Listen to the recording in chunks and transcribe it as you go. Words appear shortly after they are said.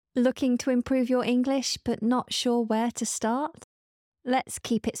Looking to improve your English but not sure where to start? Let's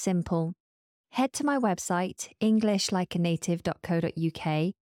keep it simple. Head to my website,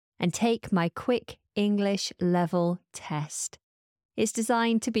 englishlikeanative.co.uk, and take my quick English level test. It's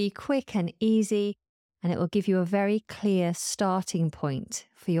designed to be quick and easy, and it will give you a very clear starting point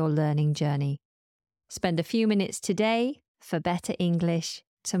for your learning journey. Spend a few minutes today for better English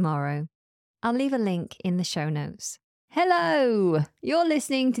tomorrow. I'll leave a link in the show notes. Hello! You're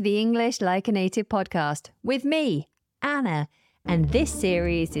listening to the English Like a Native podcast with me, Anna, and this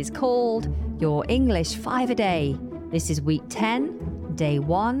series is called Your English 5 a Day. This is week 10, day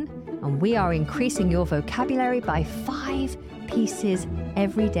 1, and we are increasing your vocabulary by 5 pieces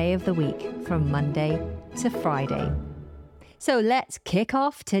every day of the week from Monday to Friday. So let's kick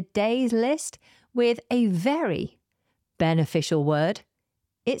off today's list with a very beneficial word.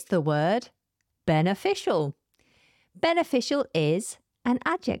 It's the word beneficial. Beneficial is an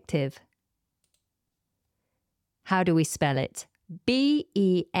adjective. How do we spell it?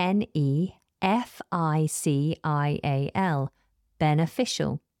 B-E-N-E-F-I-C-I-A-L.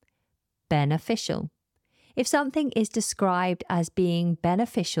 Beneficial. Beneficial. If something is described as being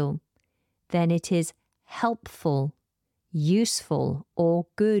beneficial, then it is helpful, useful, or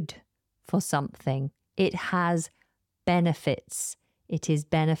good for something. It has benefits. It is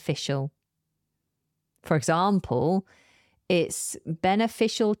beneficial. For example, it's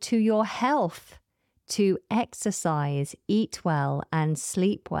beneficial to your health to exercise, eat well, and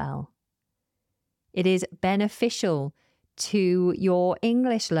sleep well. It is beneficial to your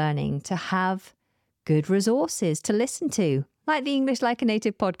English learning to have good resources to listen to, like the English Like a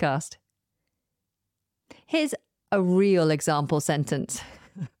Native podcast. Here's a real example sentence,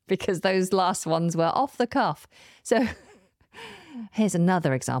 because those last ones were off the cuff. So here's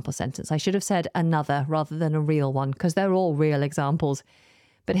another example sentence. I should have said another rather than a real one, because they're all real examples.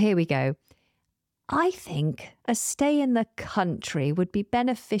 But here we go. I think a stay in the country would be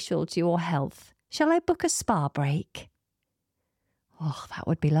beneficial to your health. Shall I book a spa break? Oh, that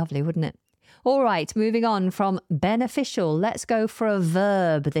would be lovely, wouldn't it? All right, moving on from beneficial. Let's go for a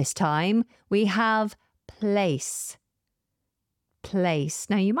verb this time. We have place. Place.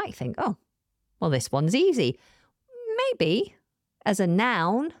 Now you might think, oh, well, this one's easy. Maybe. As a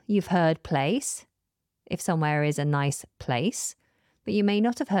noun, you've heard place, if somewhere is a nice place, but you may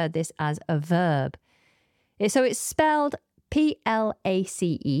not have heard this as a verb. So it's spelled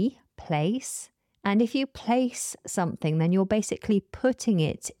P-L-A-C-E, place, and if you place something, then you're basically putting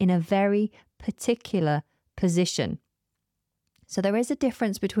it in a very particular position. So there is a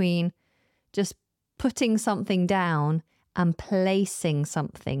difference between just putting something down and placing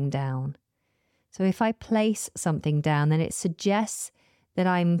something down. So if I place something down, then it suggests that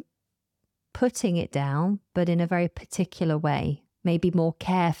I'm putting it down, but in a very particular way, maybe more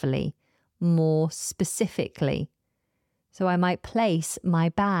carefully, more specifically. So I might place my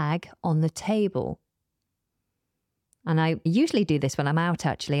bag on the table. And I usually do this when I'm out,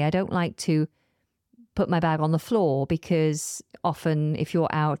 actually. I don't like to put my bag on the floor because often if you're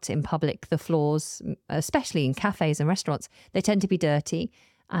out in public, the floors, especially in cafes and restaurants, they tend to be dirty.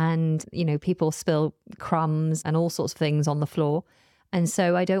 And, you know, people spill crumbs and all sorts of things on the floor. And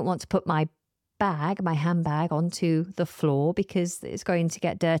so I don't want to put my bag, my handbag, onto the floor because it's going to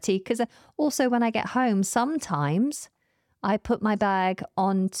get dirty. Because also when I get home, sometimes I put my bag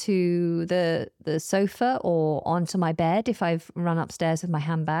onto the sofa or onto my bed if I've run upstairs with my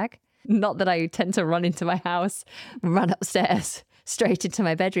handbag. Not that I tend to run into my house, run upstairs straight into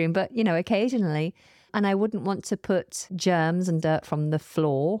my bedroom, but, you know, occasionally. And I wouldn't want to put germs and dirt from the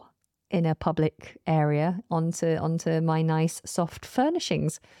floor in a public area onto my nice soft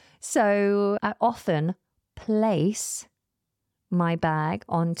furnishings. So I often place my bag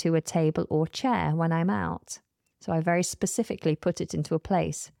onto a table or chair when I'm out. So I very specifically put it into a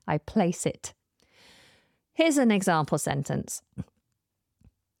place. I place it. Here's an example sentence.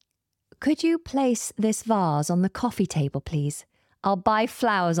 Could you place this vase on the coffee table, please? I'll buy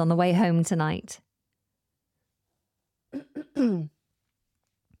flowers on the way home tonight.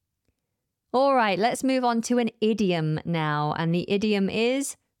 All right, let's move on to an idiom now. And the idiom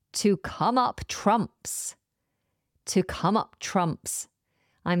is to come up trumps. To come up trumps.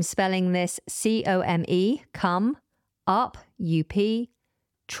 I'm spelling this C-O-M-E, come, up, U-P,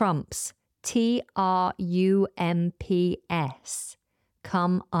 trumps, T-R-U-M-P-S.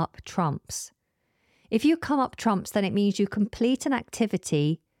 Come up trumps. If you come up trumps, then it means you complete an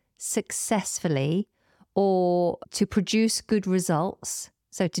activity successfully or to produce good results,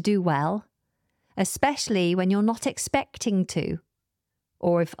 so to do well, especially when you're not expecting to,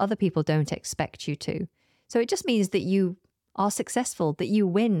 or if other people don't expect you to. So it just means that you are successful, that you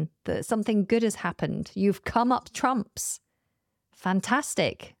win, that something good has happened. You've come up trumps.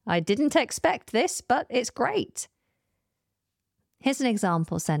 Fantastic. I didn't expect this, but it's great. Here's an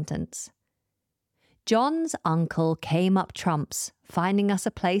example sentence. John's uncle came up trumps, finding us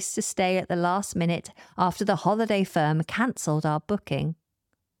a place to stay at the last minute after the holiday firm cancelled our booking.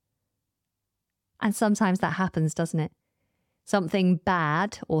 And sometimes that happens, doesn't it? Something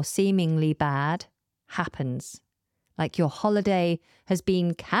bad or seemingly bad happens. Like your holiday has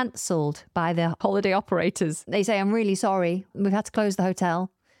been cancelled by the holiday operators. They say, I'm really sorry. We've had to close the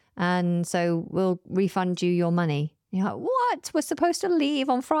hotel. And so we'll refund you your money. You're like, what? We're supposed to leave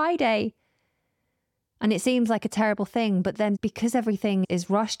on Friday. And it seems like a terrible thing. But then because everything is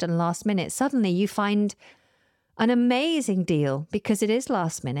rushed and last minute, suddenly you find an amazing deal because it is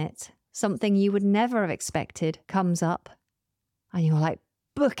last minute. Something you would never have expected comes up. And you're like,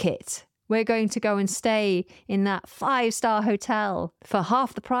 book it. We're going to go and stay in that 5-star hotel for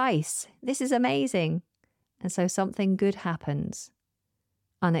half the price. This is amazing. And so something good happens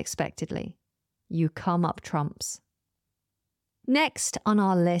unexpectedly. You come up trumps. Next on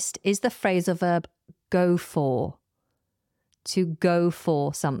our list is the phrasal verb go for. To go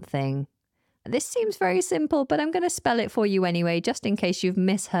for something. This seems very simple, but I'm going to spell it for you anyway, just in case you've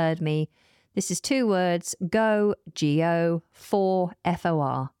misheard me. This is 2 words, go, G-O, for,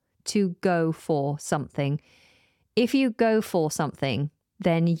 F-O-R. To go for something. If you go for something,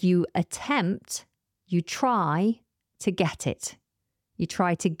 then you attempt, you try to get it. You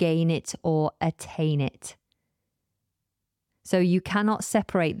try to gain it or attain it. So you cannot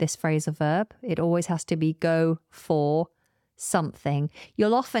separate this phrasal verb. It always has to be go for something.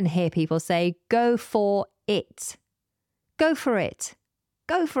 You'll often hear people say, go for it. Go for it.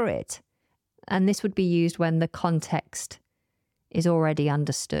 Go for it. And this would be used when the context is already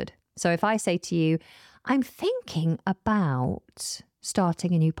understood. So if I say to you, I'm thinking about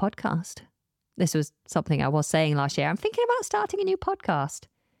starting a new podcast. This was something I was saying last year. I'm thinking about starting a new podcast.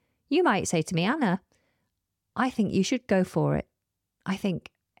 You might say to me, Anna, I think you should go for it. I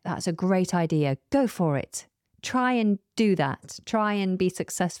think that's a great idea. Go for it. Try and do that. Try and be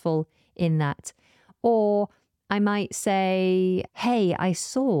successful in that. Or I might say, hey, I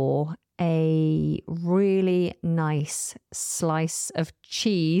saw a really nice slice of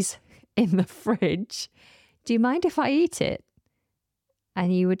cheese in the fridge. Do you mind if I eat it?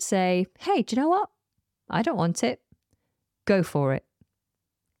 And you would say, hey, do you know what? I don't want it. Go for it.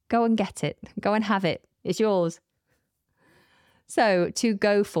 Go and get it. Go and have it. It's yours. So to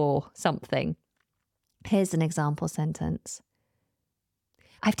go for something. Here's an example sentence.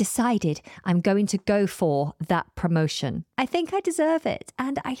 I've decided I'm going to go for that promotion. I think I deserve it,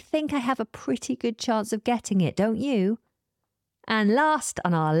 and I think I have a pretty good chance of getting it, don't you? And last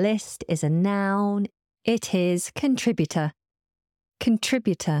on our list is a noun. It is contributor.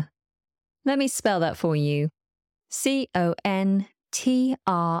 Contributor. Let me spell that for you.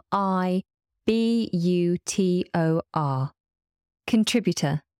 C-O-N-T-R-I-B-U-T-O-R.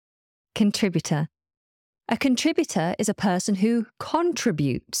 Contributor. Contributor. A contributor is a person who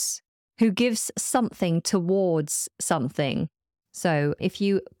contributes, who gives something towards something. So if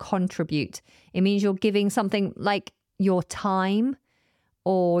you contribute, it means you're giving something like your time,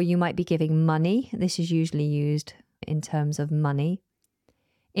 or you might be giving money. This is usually used in terms of money,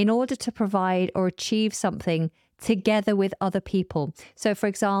 in order to provide or achieve something together with other people. So for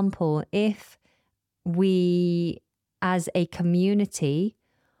example, if we as a community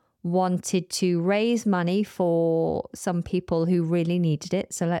wanted to raise money for some people who really needed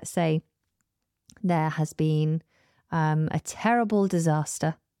it. So let's say there has been a terrible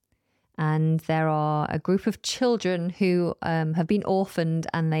disaster and there are a group of children who have been orphaned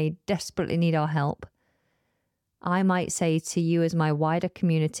and they desperately need our help. I might say to you as my wider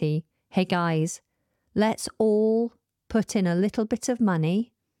community, hey guys, let's all put in a little bit of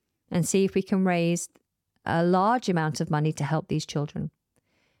money and see if we can raise a large amount of money to help these children.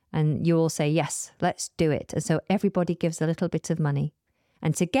 And you all say, yes, let's do it. And so everybody gives a little bit of money.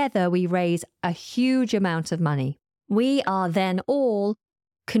 And together we raise a huge amount of money. We are then all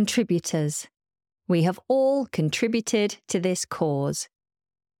contributors. We have all contributed to this cause.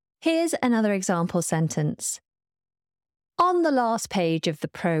 Here's another example sentence. On the last page of the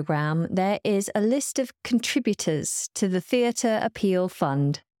programme, there is a list of contributors to the Theatre Appeal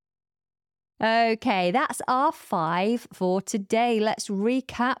Fund. Okay, that's our 5 for today. Let's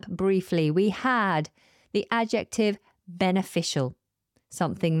recap briefly. We had the adjective beneficial,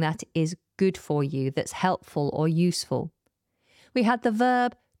 something that is good for you, that's helpful or useful. We had the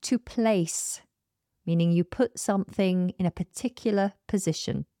verb to place, meaning you put something in a particular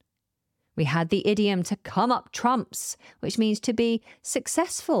position. We had the idiom to come up trumps, which means to be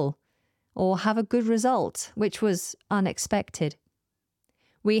successful or have a good result, which was unexpected.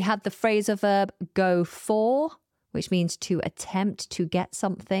 We had the phrasal verb go for, which means to attempt to get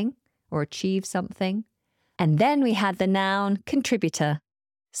something or achieve something. And then we had the noun contributor,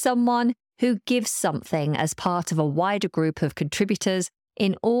 someone who gives something as part of a wider group of contributors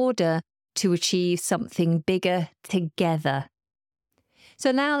in order to achieve something bigger together.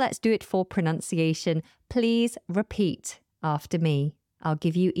 So now let's do it for pronunciation. Please repeat after me. I'll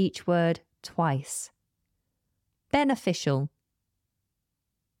give you each word twice. Beneficial.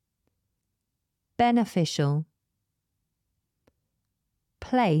 Beneficial.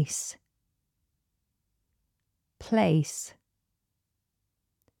 Place. Place.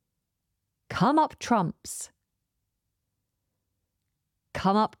 Come up trumps.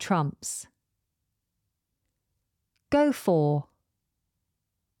 Come up trumps. Go for.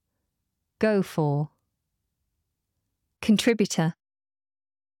 Go for. Contributor.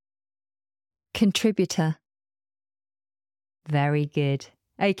 Contributor. Very good.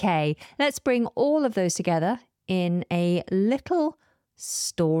 Okay, let's bring all of those together in a little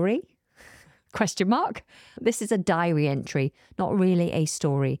story. Question mark. This is a diary entry, not really a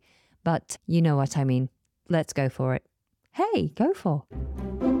story, but you know what I mean. Let's go for it. Hey, go for.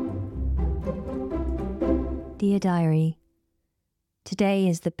 Dear Diary, today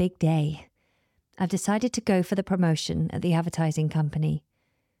is the big day. I've decided to go for the promotion at the advertising company.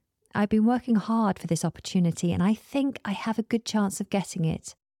 I've been working hard for this opportunity and I think I have a good chance of getting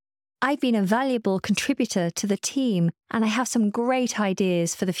it. I've been a valuable contributor to the team and I have some great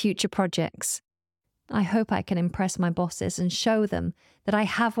ideas for the future projects. I hope I can impress my bosses and show them that I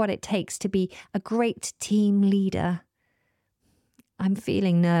have what it takes to be a great team leader. I'm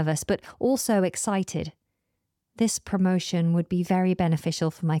feeling nervous, but also excited. This promotion would be very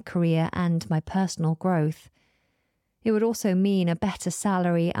beneficial for my career and my personal growth. It would also mean a better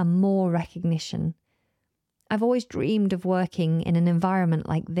salary and more recognition. I've always dreamed of working in an environment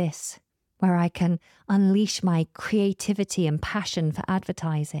like this, where I can unleash my creativity and passion for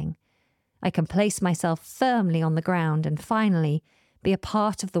advertising. I can place myself firmly on the ground and finally be a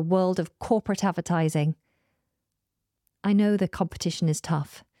part of the world of corporate advertising. I know the competition is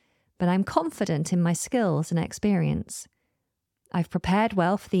tough, but I'm confident in my skills and experience. I've prepared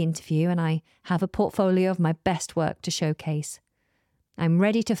well for the interview and I have a portfolio of my best work to showcase. I'm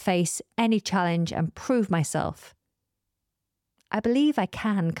ready to face any challenge and prove myself. I believe I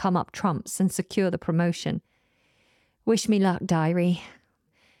can come up trumps and secure the promotion. Wish me luck, diary.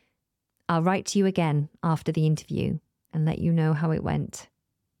 I'll write to you again after the interview and let you know how it went.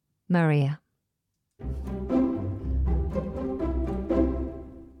 Maria.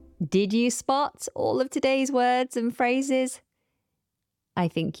 Did you spot all of today's words and phrases? I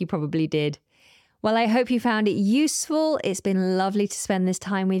think you probably did. Well, I hope you found it useful. It's been lovely to spend this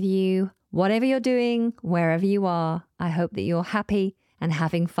time with you. Whatever you're doing, wherever you are, I hope that you're happy and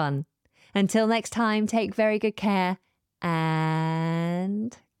having fun. Until next time, take very good care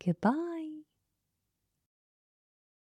and goodbye.